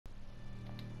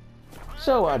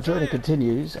So our journey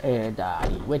continues, and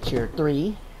Witcher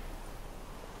 3.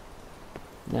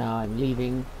 Now I'm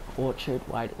leaving Orchard,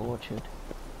 White Orchard.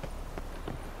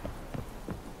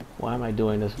 Why am I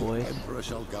doing this voice? Emperor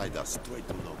shall guide us straight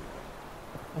to Lobby.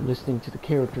 I'm listening to the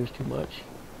characters too much.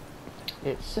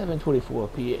 It's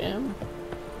 7:24 p.m.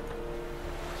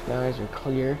 Skies are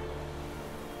clear.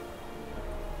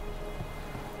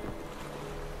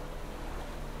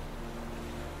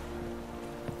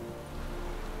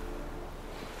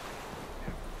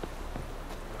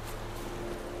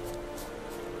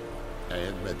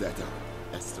 And Medetta,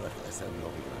 Estreth SM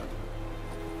Novigrad.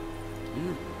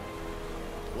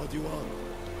 What do you want?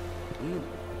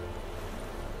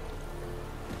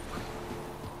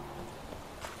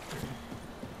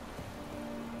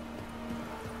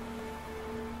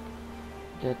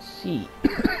 Let's see.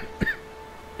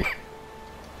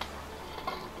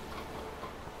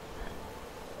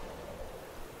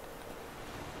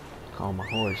 Call my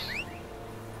horse.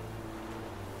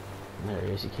 There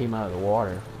he is. He came out of the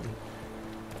water.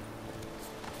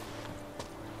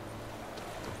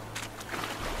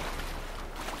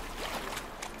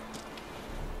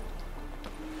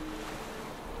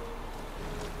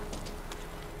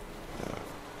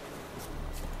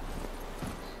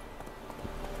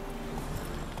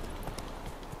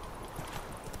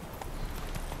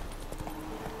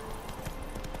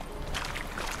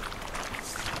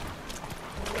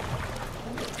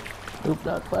 Hope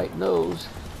not fighting those.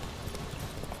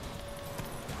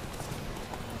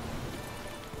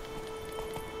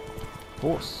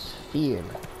 Horse fear.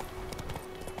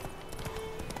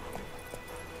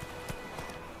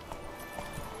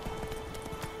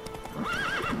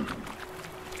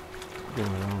 Going the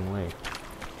wrong way.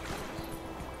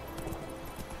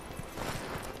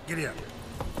 Giddy up.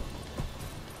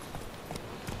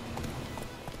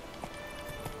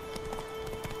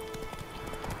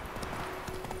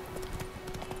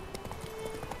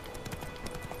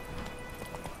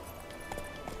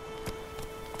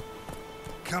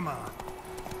 Come on.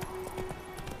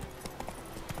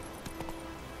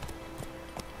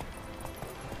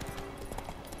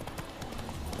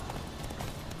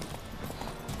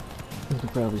 We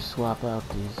could probably swap out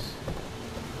these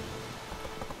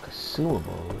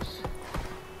consumables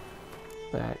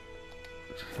back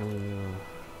to,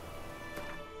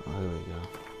 oh, there we go.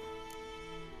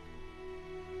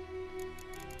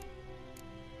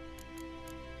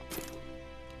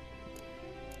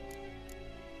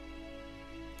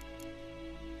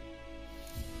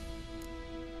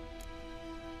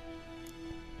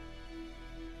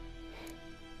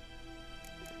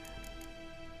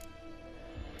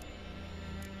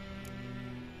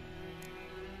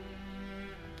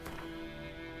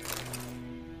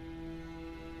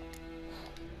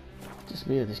 Just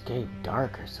made this game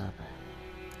dark or something.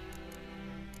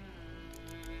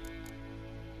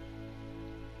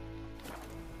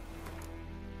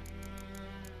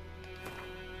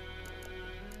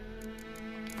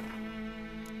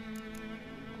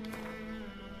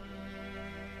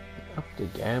 Up the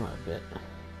gamma a bit.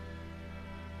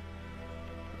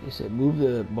 He said move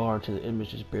the bar to the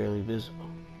image is barely visible.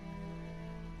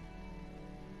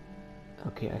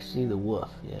 Okay, I see the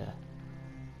wolf, yeah.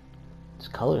 Its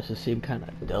colors just seem kind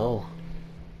of dull.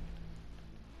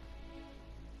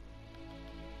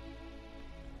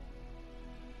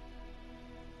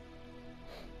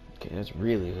 Okay, that's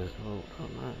really visible. Well,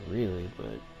 not really,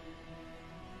 but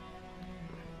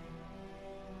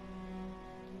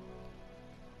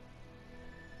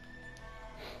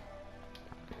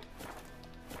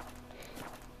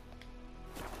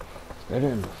it's better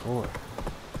than before.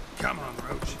 Come on,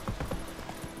 Roach.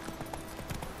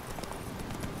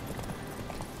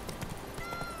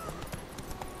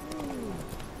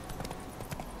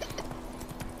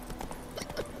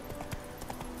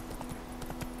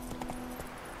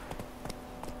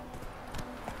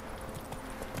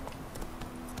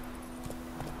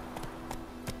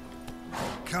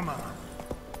 Come on.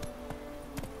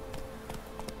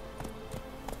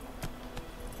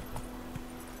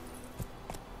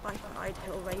 Bifide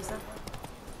Hillraiser.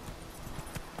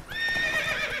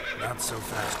 Not so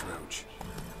fast, Roach.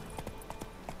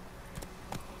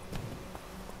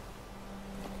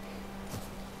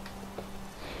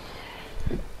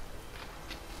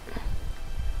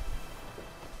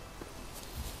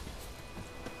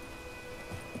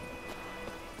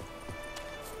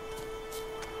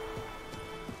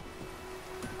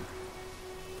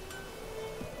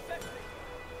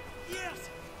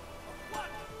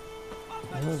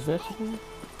 Are those vegetables?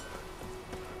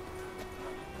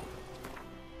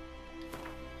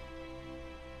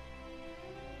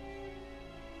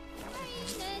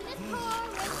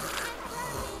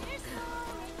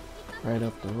 Right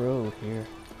up the road here.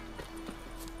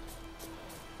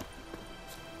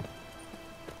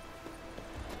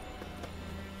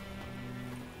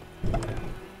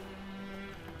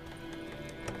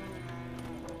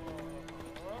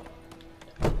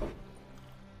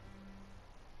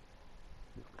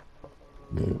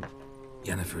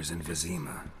 Yennefer's in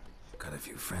Vizima. Got a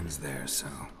few friends there, so...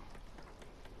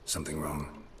 Something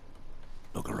wrong?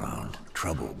 Look around.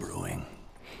 Trouble brewing.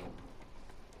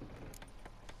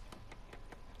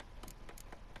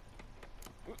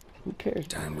 Who cares?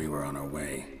 Time we were on our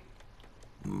way.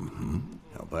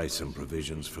 I'll buy some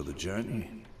provisions for the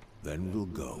journey. Then we'll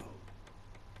go.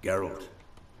 Geralt,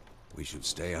 we should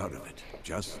stay out of it.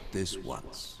 Just this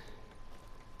once.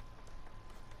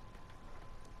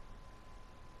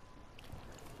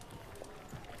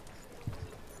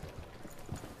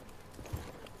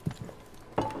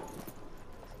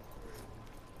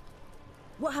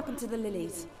 What happened to the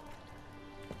lilies?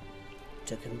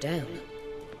 Took him down.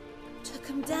 Took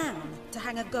them down to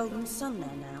hang a golden sun there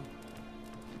now.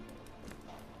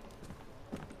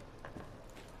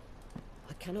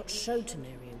 I cannot show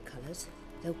Temerian colours.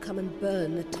 They'll come and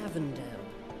burn the tavern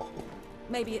down.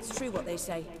 Maybe it's true what they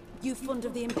say. You fond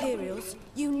of the Imperials?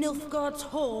 You Nilfgaard's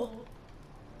whore?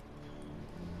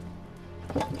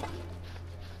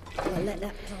 I'll let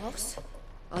that pass.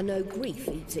 I know grief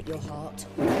eats at your heart.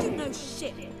 You know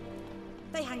shit.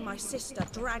 They hanged my sister,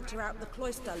 dragged her out the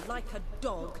cloister like a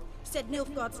dog. Said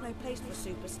Nilfgaard's no place for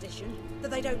superstition, that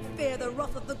they don't fear the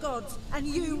wrath of the gods. And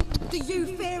you, do you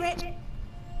fear it?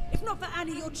 If not for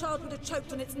Annie, your child would have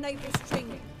choked on its navel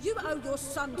string. You owe your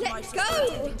son to my sister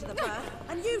attending to the birth,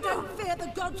 and you don't fear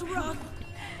the gods' wrath.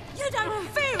 You don't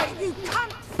fear it, you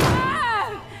cunt!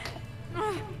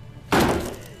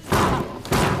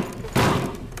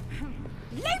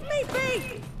 Leave me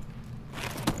be!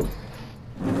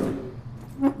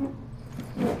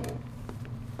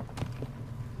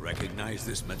 Recognize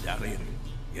this medallion?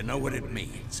 You know what it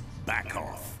means. Back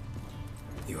off.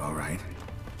 You alright?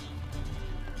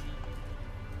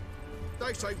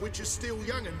 They say witches steal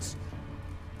young'uns.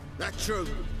 That true?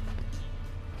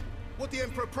 What the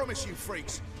Emperor promised you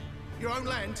freaks? Your own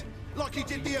land? Like he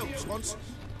did the elves once?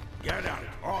 Get out,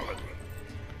 all of you.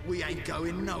 We ain't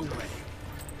going nowhere.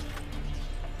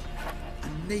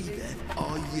 And neither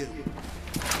are you.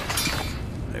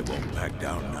 They won't back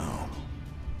down now.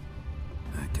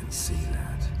 I can see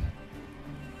that.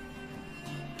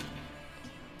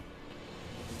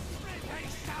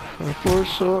 For a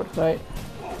sword fight.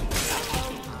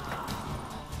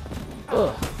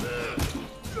 Ugh.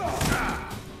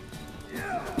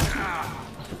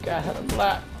 I forgot how to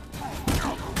block.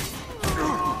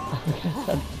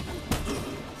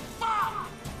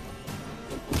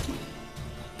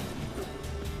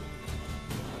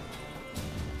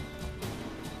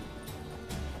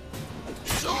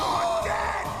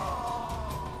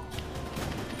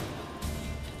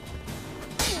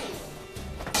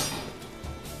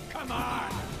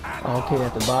 Okay,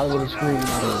 at the bottom of the screen.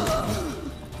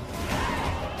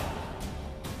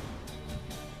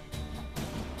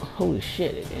 Holy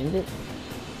shit, it ended.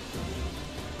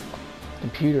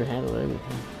 Computer handled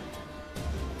everything.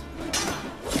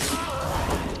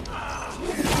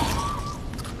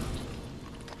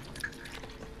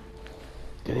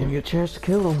 Didn't even get a chance to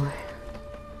kill him.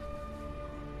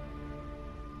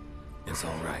 It's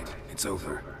alright. It's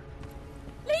over.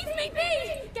 Leave me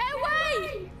be! Get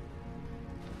away!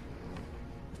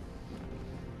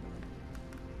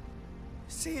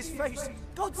 See his face!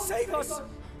 God save us!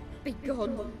 Be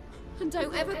gone, and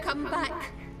don't ever come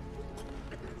back.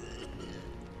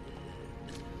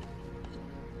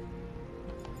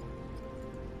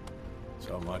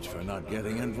 So much for not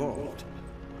getting involved.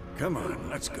 Come on,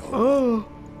 let's go. Oh.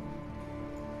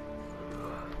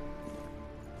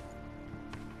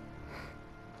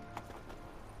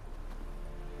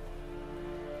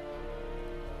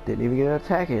 Didn't even get an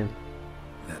attack in.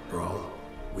 That brawl,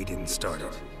 we didn't start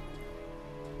it.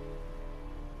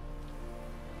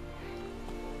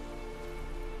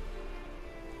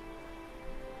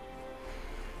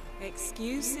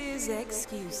 Excuses,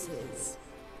 excuses.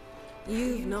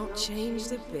 You've not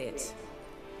changed a bit.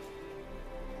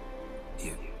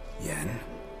 Yen?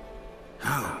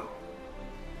 How?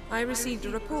 I received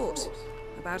a report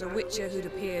about a witcher who'd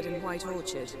appeared in White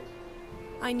Orchard.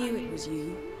 I knew it was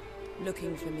you,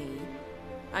 looking for me.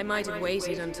 I might have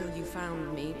waited until you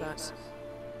found me, but...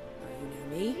 well, you know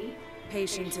me.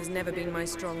 Patience has never been my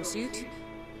strong suit.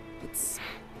 It's...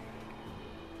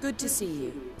 good to see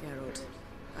you, Geralt.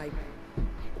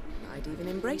 I'd even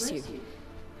embrace you.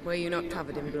 Were you not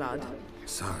covered in blood?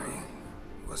 Sorry.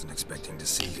 Wasn't expecting to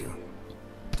see you.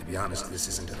 To be honest, this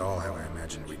isn't at all how I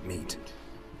imagined we'd meet.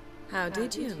 How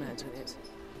did you imagine it?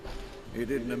 You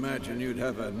didn't imagine you'd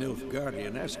have a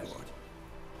Nilfgaardian escort.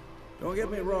 Don't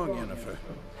get me wrong, Yennefer.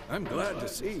 I'm glad to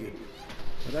see you.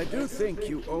 But I do think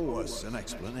you owe us an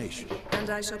explanation. And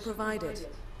I shall provide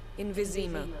it. In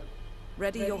Vizima.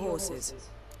 Ready your horses.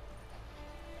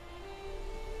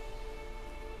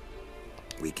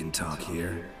 We can talk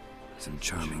here. Some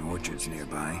charming orchards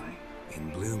nearby.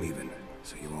 In bloom even,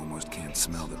 so you almost can't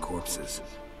smell the corpses.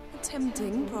 A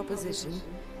tempting proposition.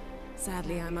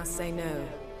 Sadly, I must say no.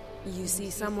 You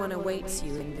see, someone awaits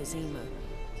you in Vizima.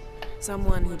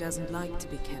 Someone who doesn't like to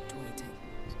be kept waiting.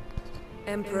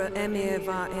 Emperor Emir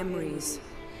var Emrys.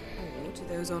 Or, to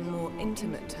those on more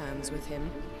intimate terms with him,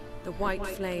 the white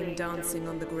flame dancing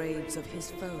on the graves of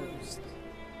his foes.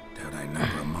 Doubt I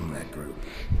number among that group.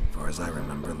 Far as I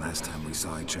remember, last time we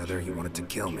saw each other, he wanted to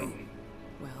kill me.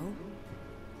 Well,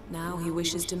 now he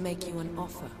wishes to make you an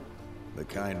offer. The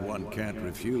kind one can't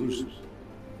refuse.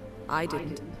 I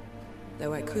didn't,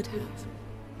 though I could have.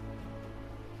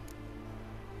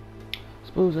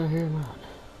 Suppose I hear him out.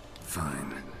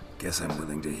 Fine. Guess I'm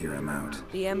willing to hear him out.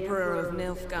 The Emperor of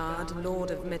Nilfgaard,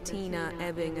 Lord of Metina,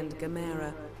 Ebbing, and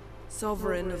Gamera,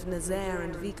 Sovereign of Nazaire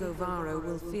and Vicovaro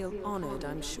will feel honored,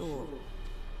 I'm sure.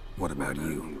 What about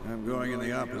you? I'm going in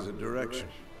the opposite direction.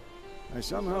 I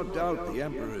somehow doubt the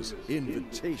Emperor's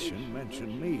invitation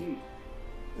mentioned me.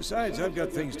 Besides, I've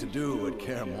got things to do at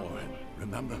Kaer Morhen,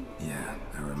 remember? Yeah,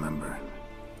 I remember.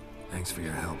 Thanks for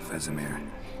your help, Vesemir.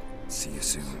 See you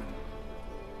soon.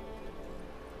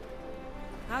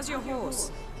 How's your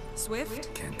horse?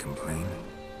 Swift? Can't complain.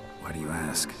 Why do you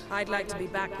ask? I'd like to be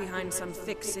back behind some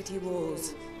thick city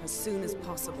walls, as soon as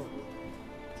possible.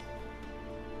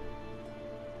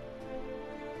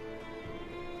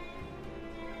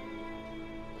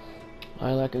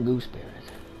 I like a gooseberry.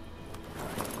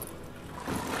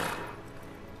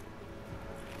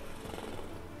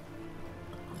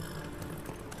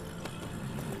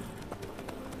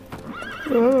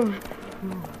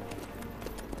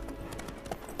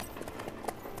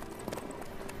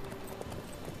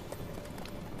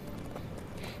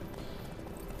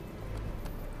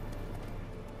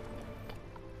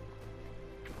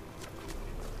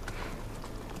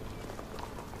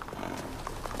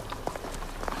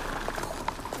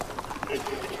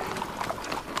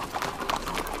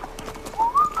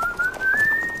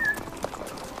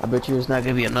 I bet you there's not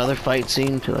gonna be another fight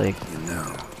scene to like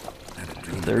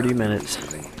 30 minutes.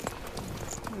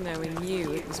 Knowing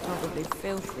you, it was probably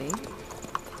filthy.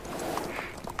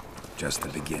 Just the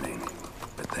beginning.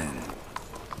 But then...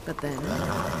 But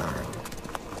then...